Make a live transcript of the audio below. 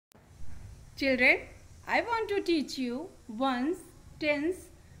Children, I want to teach you ones, tens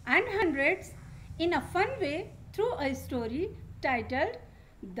and hundreds in a fun way through a story titled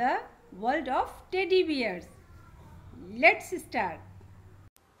The World of Teddy Bears. Let's start.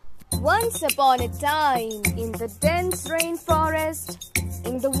 Once upon a time, in the dense rainforest,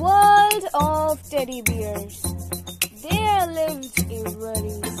 in the world of teddy bears, there lived a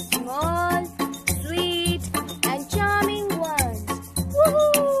very small, sweet and charming one.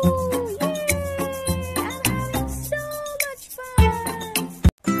 Woohoo! Yay! I'm having so much fun!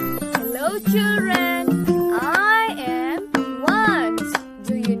 Hello children, I am Ones.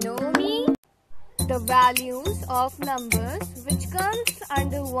 Do you know me? The values of numbers which comes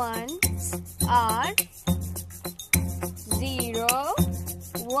under ones are 0,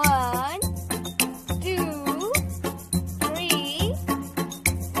 1, 2, 3,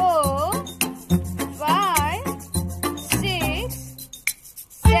 4, 5, 6,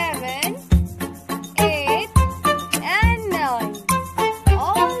 7, 8 and 9.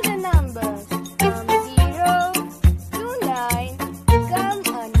 All the numbers from 0 to 9 come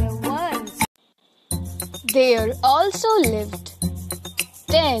under ones. There also lived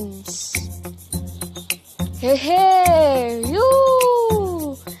tens. Hey, hey,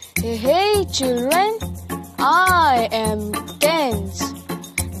 you! Hey, hey, children, I am tens.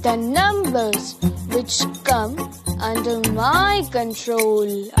 The numbers which come under my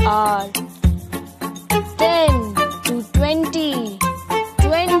control are 10 to 20,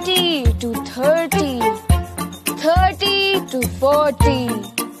 20 to 30, 30 to 40,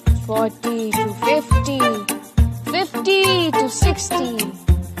 40 to 50, 50 to 60,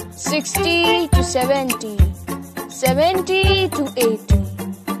 60 to 70, 70 to 80,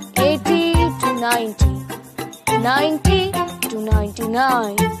 80 to 90, 90 to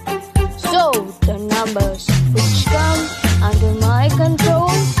 99. So the numbers which come under my control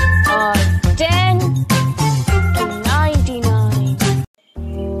are 10 to 99.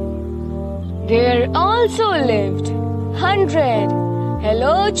 There also lived 100.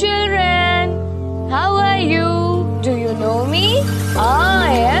 Hello children, how are you? Do you know me?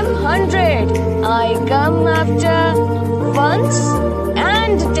 I am 100. I come after ones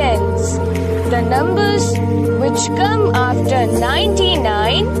and tens. The numbers which come after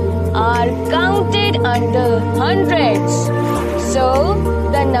 99 are counted under hundreds. So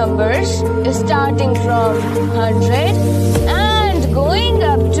the numbers starting from 100 and going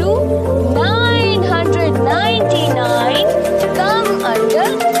up to 999 come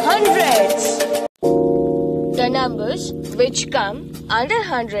under hundreds. The numbers which come under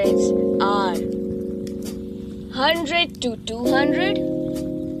hundreds are 100 to 200,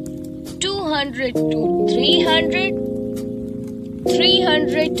 200 to 300,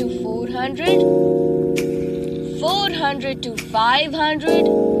 300 to 400, 400 to 500,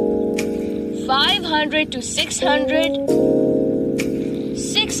 500 to 600,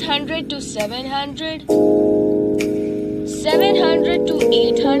 600 to 700, 700 to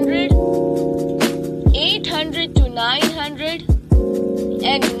 800, 800 to 900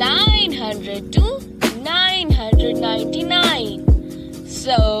 and 900 to 999.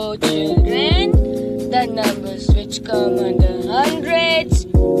 So children, the numbers which come under hundreds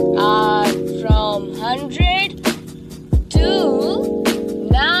are from 100 to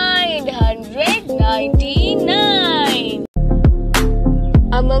 999.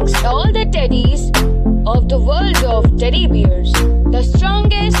 Amongst all the teddies of the world of teddy bears, the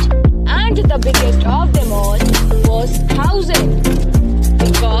strongest and the biggest of them all was 1000,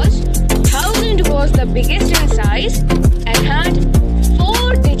 because 1000 was the biggest in size and had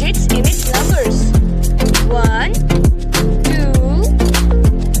 4 digits in its numbers. 1, 2,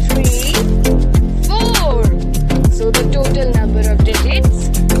 3, 4. So the total number of digits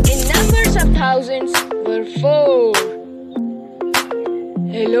in numbers of thousands were 4.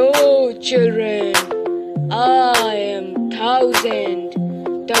 Hello children, I am 1000.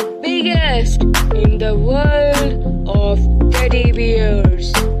 The biggest in the world of teddy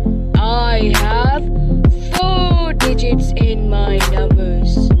bears. I have 4 digits in my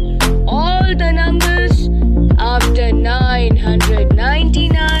numbers. All the numbers after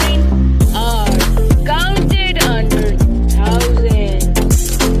 999 are counted under 1000.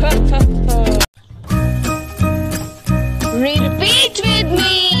 Repeat with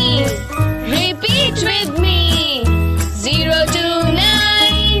me. Repeat with me. 0 to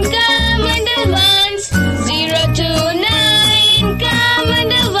 9 come under ones. 0 to 9 come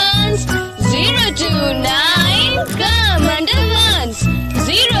under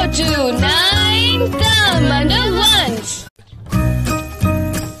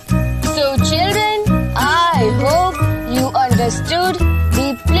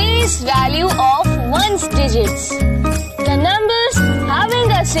tens digits. The numbers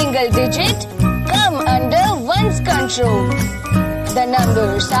having a single digit come under one's control. The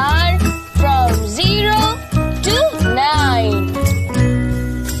numbers are from 0 to 9.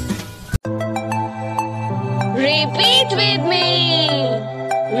 Repeat with me.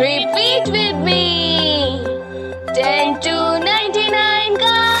 Repeat with me. 10 to 99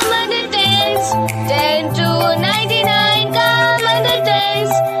 come under tens. 10 to 99 come under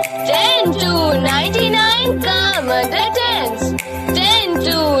tens. 10 to 99 come under tens. 10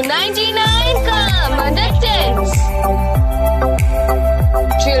 to 99 come under tens.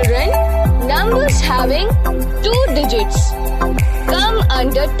 Children, numbers having 2 digits come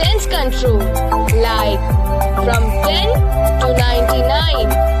under tens control, like from 10 to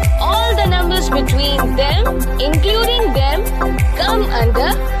 99. All the numbers between them, including them, come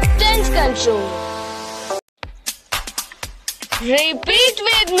under tens control. Repeat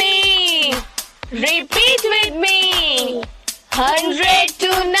with me. Repeat with me. 100 to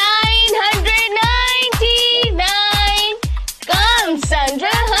 999 comes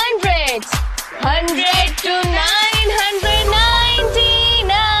under hundreds. 100 to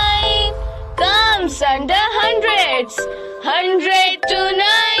 999 comes under hundreds. 100 to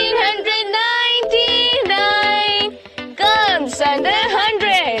 999 comes under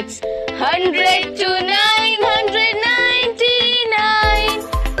hundreds. 100 to 999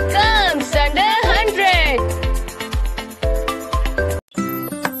 comes under hundred.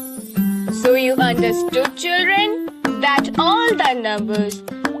 So you understood, children, that all the numbers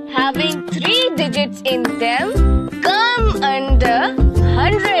having 3 digits in them come under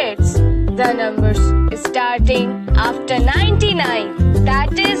hundreds. The numbers starting after 99,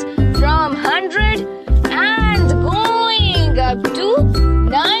 that is from 100 and going up to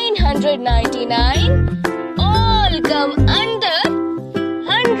 999, all come under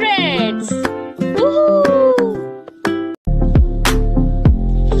hundreds.